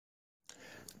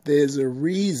There's a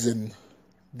reason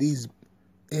these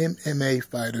MMA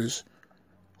fighters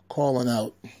are calling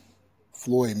out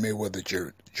Floyd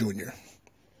Mayweather Jr.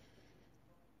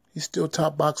 He's still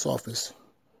top box office.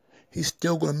 He's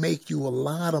still going to make you a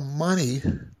lot of money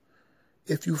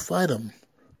if you fight him.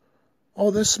 Oh,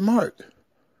 they're smart.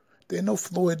 They know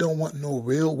Floyd don't want no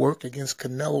real work against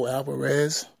Canelo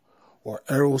Alvarez or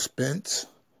Errol Spence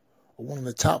or one of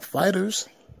the top fighters.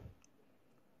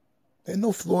 They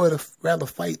know Floyd would rather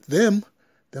fight them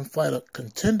than fight a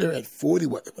contender at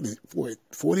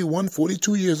 41,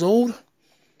 42 years old.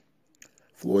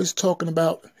 Floyd's talking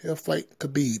about he'll fight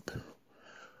Khabib.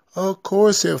 Of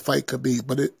course he'll fight Khabib,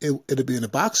 but it'll be in a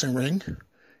boxing ring.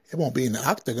 It won't be in the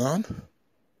octagon.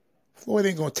 Floyd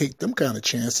ain't going to take them kind of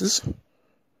chances.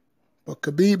 But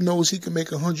Khabib knows he can make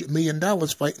 $100 million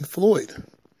fighting Floyd.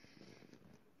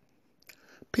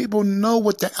 People know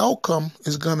what the outcome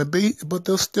is going to be, but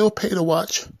they'll still pay to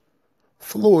watch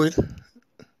Floyd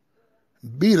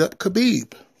beat up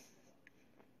Khabib.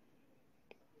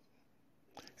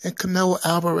 And Canelo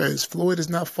Alvarez, Floyd is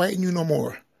not fighting you no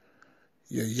more.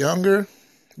 You're younger,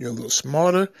 you're a little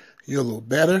smarter, you're a little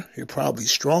better, you're probably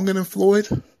stronger than Floyd.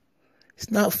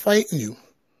 He's not fighting you.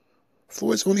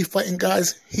 Floyd's only fighting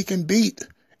guys he can beat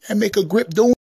and make a grip doing.